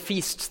 celebrating the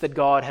feasts that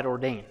God had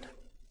ordained.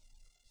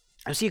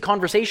 I see a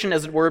conversation,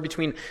 as it were,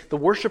 between the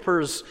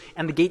worshipers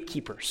and the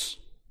gatekeepers.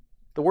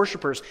 The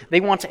worshipers,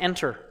 they want to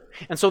enter.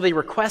 And so they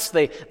request,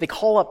 they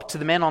call up to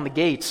the men on the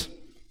gate,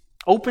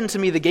 "Open to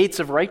me the gates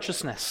of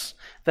righteousness,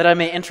 that I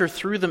may enter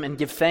through them and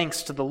give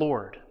thanks to the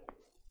Lord."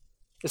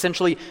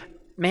 Essentially,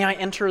 may I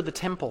enter the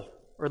temple,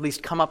 or at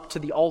least come up to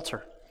the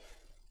altar,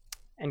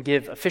 and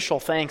give official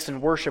thanks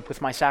and worship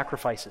with my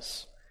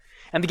sacrifices.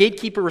 And the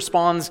gatekeeper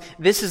responds,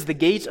 "This is the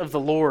gate of the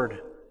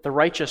Lord, the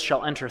righteous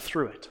shall enter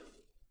through it."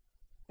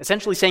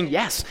 Essentially saying,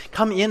 yes,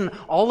 come in,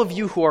 all of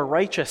you who are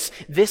righteous.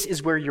 This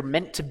is where you're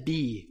meant to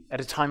be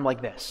at a time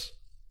like this.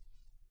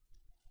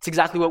 It's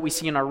exactly what we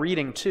see in our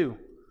reading too.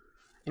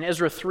 In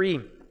Ezra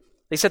 3,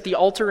 they set the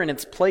altar in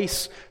its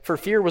place, for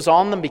fear was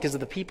on them because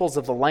of the peoples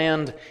of the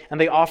land, and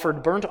they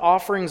offered burnt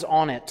offerings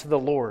on it to the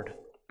Lord,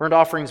 burnt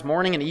offerings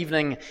morning and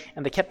evening,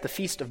 and they kept the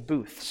Feast of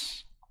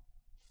Booths.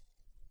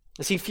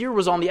 You see, fear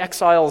was on the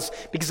exiles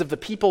because of the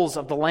peoples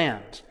of the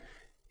land,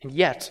 and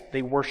yet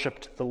they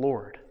worshipped the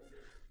Lord.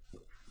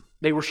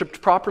 They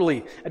worshipped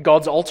properly at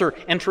God's altar,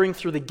 entering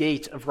through the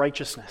gate of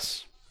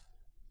righteousness.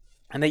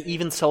 And they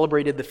even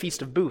celebrated the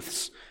Feast of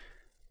Booths,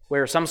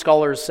 where some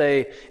scholars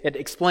say it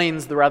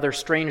explains the rather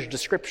strange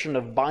description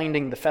of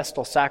binding the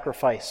festal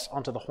sacrifice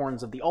onto the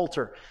horns of the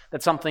altar.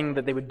 That's something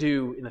that they would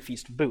do in the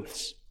Feast of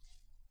Booths.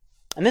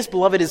 And this,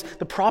 beloved, is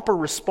the proper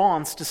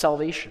response to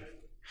salvation,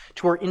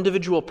 to our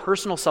individual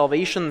personal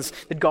salvations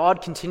that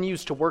God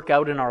continues to work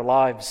out in our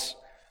lives,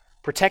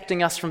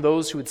 protecting us from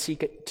those who would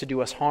seek to do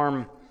us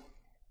harm.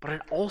 But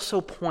it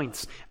also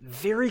points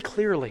very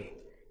clearly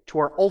to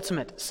our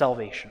ultimate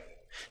salvation,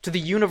 to the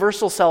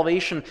universal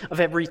salvation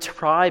of every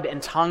tribe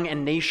and tongue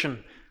and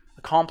nation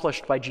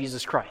accomplished by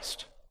Jesus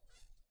Christ.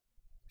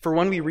 For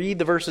when we read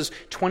the verses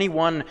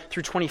 21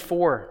 through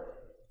 24,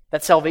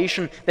 that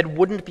salvation that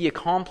wouldn't be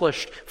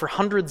accomplished for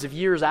hundreds of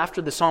years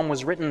after the psalm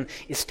was written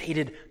is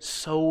stated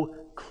so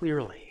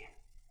clearly.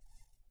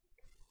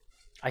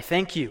 "I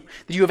thank you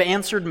that you have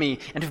answered me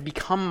and have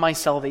become my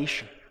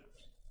salvation."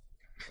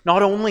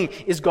 Not only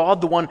is God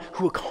the one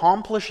who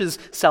accomplishes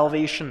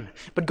salvation,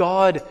 but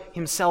God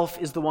himself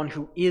is the one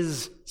who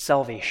is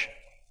salvation.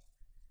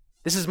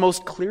 This is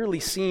most clearly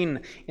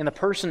seen in the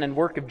person and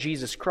work of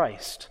Jesus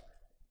Christ.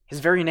 His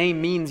very name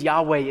means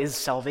Yahweh is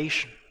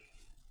salvation.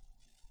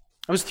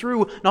 It was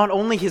through not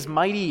only his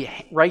mighty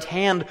right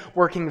hand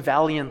working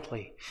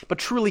valiantly, but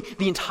truly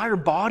the entire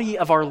body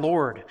of our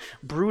Lord,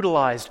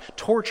 brutalized,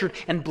 tortured,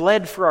 and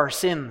bled for our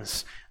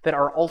sins, that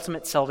our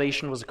ultimate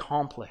salvation was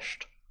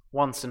accomplished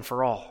once and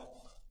for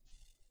all.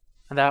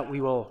 And that we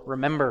will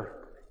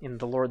remember in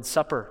the Lord's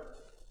Supper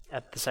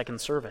at the second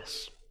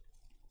service.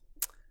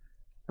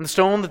 And the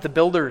stone that the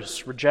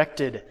builders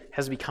rejected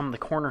has become the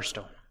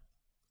cornerstone.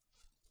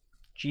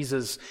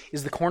 Jesus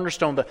is the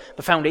cornerstone,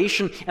 the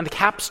foundation and the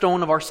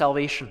capstone of our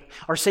salvation.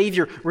 Our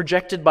Savior,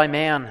 rejected by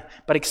man,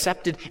 but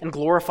accepted and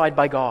glorified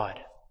by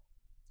God.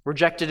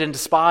 Rejected and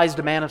despised,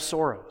 a man of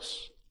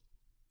sorrows.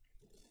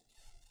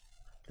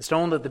 The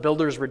stone that the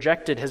builders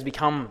rejected has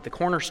become the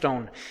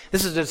cornerstone.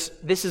 This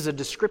is a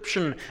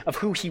description of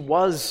who he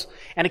was,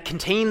 and it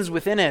contains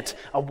within it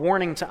a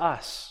warning to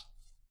us.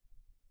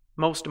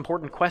 Most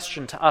important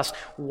question to us: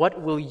 what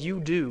will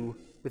you do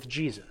with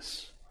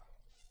Jesus?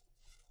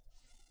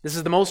 This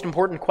is the most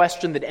important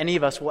question that any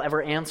of us will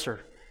ever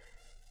answer.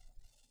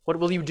 What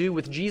will you do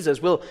with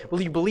Jesus? Will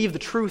you believe the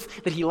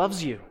truth that he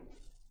loves you?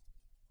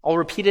 I'll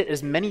repeat it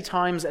as many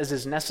times as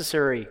is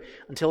necessary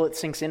until it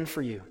sinks in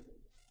for you.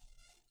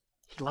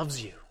 He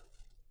loves you.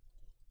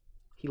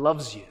 He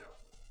loves you.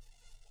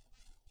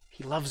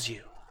 He loves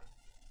you.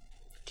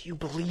 Do you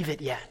believe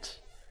it yet?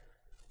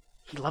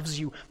 He loves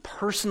you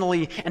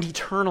personally and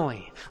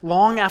eternally,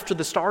 long after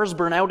the stars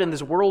burn out and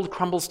this world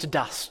crumbles to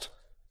dust.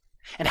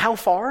 And how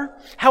far?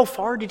 How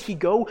far did he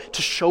go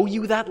to show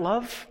you that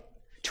love?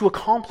 To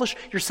accomplish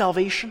your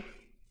salvation?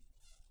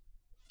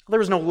 There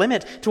was no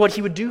limit to what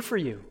he would do for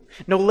you.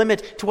 No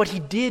limit to what he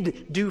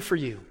did do for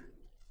you.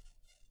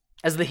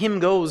 As the hymn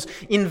goes,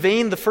 in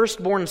vain the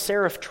firstborn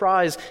seraph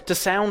tries to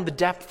sound the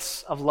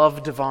depths of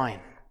love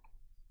divine.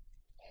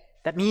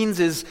 That means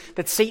is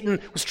that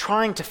Satan was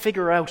trying to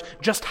figure out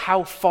just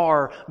how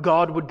far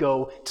God would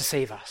go to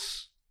save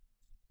us.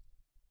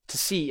 To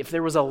see if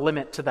there was a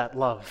limit to that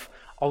love.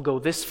 I'll go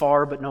this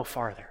far, but no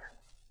farther.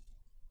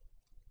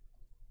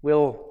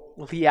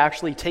 Will he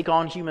actually take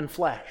on human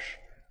flesh?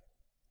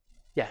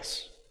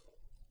 Yes.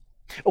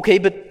 Okay,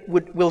 but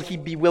will he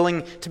be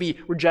willing to be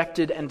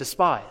rejected and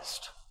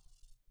despised?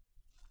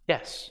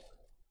 Yes.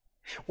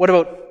 What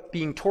about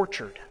being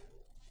tortured?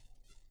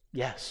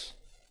 Yes.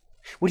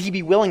 Would he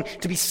be willing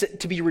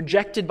to be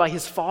rejected by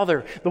his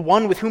Father, the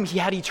one with whom he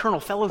had eternal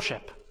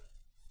fellowship?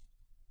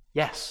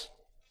 Yes.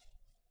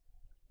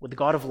 Would the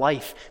God of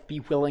life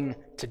be willing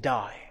to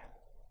die?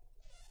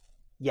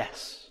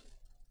 Yes.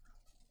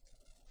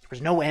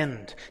 There's no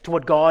end to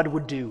what God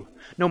would do.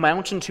 No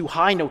mountain too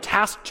high, no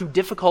task too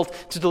difficult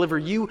to deliver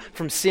you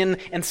from sin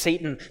and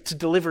Satan, to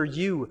deliver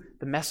you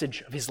the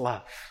message of his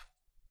love.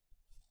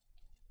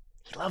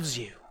 He loves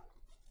you.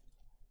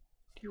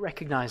 Do you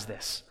recognize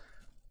this?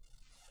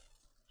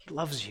 He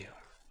loves you.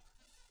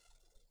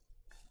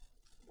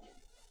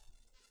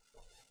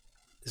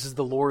 This is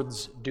the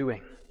Lord's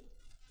doing.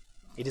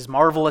 It is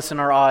marvelous in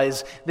our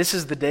eyes. This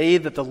is the day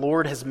that the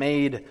Lord has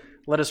made.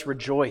 Let us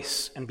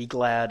rejoice and be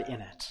glad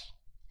in it.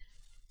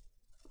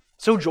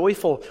 So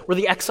joyful were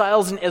the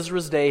exiles in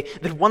Ezra's day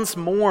that once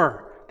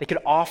more they could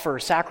offer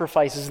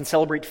sacrifices and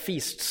celebrate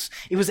feasts.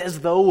 It was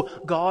as though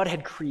God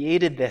had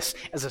created this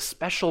as a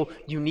special,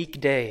 unique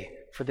day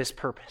for this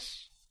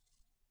purpose.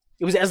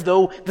 It was as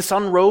though the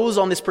sun rose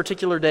on this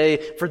particular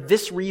day for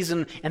this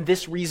reason and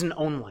this reason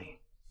only.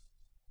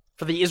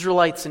 For the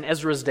Israelites in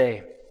Ezra's day,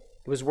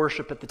 it was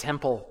worship at the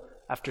temple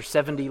after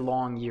 70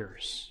 long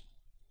years.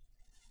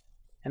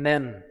 And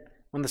then,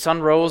 when the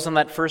sun rose on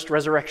that first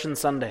resurrection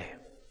Sunday,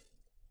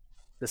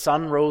 the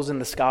sun rose in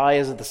the sky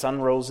as the sun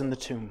rose in the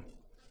tomb.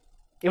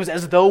 It was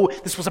as though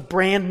this was a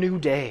brand new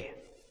day,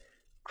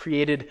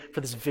 created for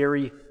this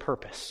very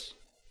purpose.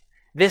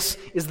 This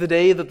is the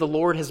day that the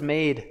Lord has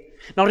made.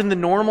 Not in the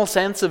normal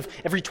sense of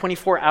every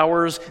 24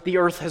 hours the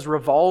earth has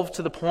revolved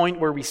to the point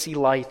where we see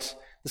light.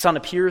 The sun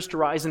appears to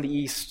rise in the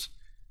east,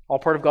 all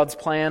part of God's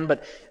plan,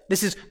 but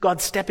this is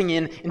God stepping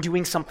in and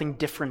doing something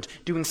different,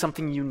 doing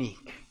something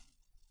unique.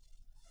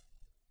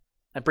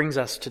 That brings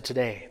us to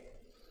today.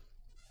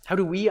 How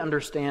do we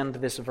understand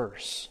this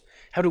verse?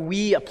 How do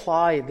we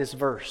apply this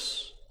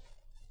verse?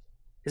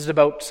 Is it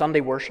about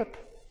Sunday worship?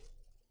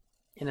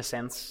 In a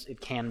sense,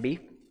 it can be.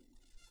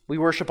 We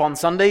worship on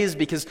Sundays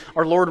because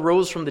our Lord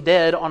rose from the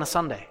dead on a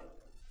Sunday.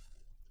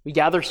 We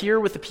gather here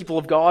with the people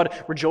of God,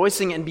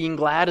 rejoicing and being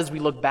glad as we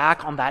look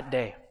back on that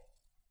day.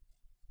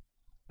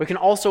 We can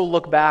also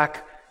look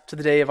back to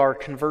the day of our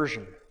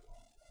conversion,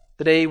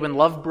 the day when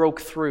love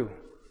broke through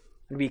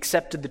and we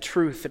accepted the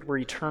truth that we're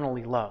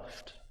eternally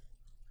loved.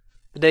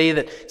 The day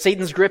that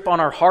Satan's grip on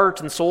our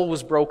heart and soul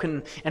was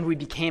broken and we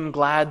became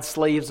glad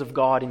slaves of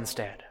God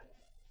instead.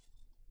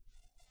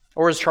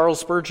 Or as Charles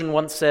Spurgeon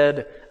once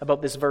said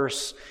about this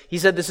verse, he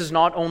said this is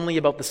not only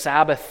about the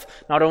Sabbath,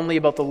 not only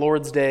about the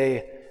Lord's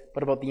day,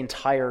 but about the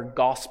entire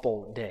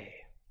gospel day.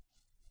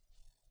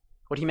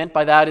 What he meant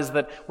by that is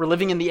that we're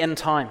living in the end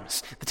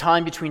times, the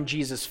time between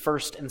Jesus'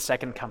 first and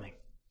second coming,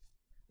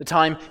 the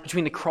time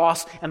between the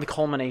cross and the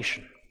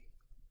culmination.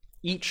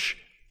 Each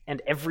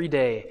and every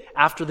day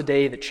after the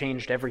day that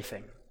changed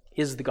everything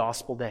is the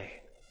gospel day.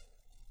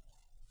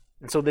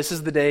 And so this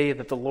is the day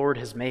that the Lord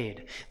has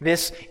made.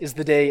 This is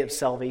the day of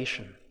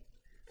salvation.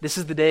 This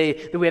is the day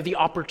that we have the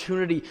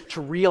opportunity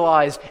to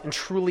realize and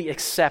truly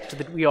accept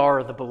that we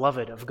are the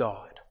beloved of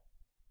God.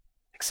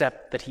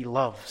 Accept that He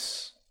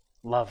loves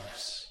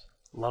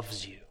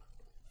you.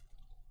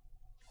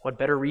 What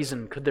better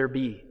reason could there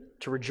be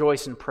to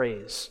rejoice and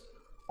praise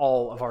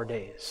all of our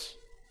days?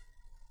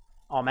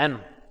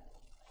 Amen.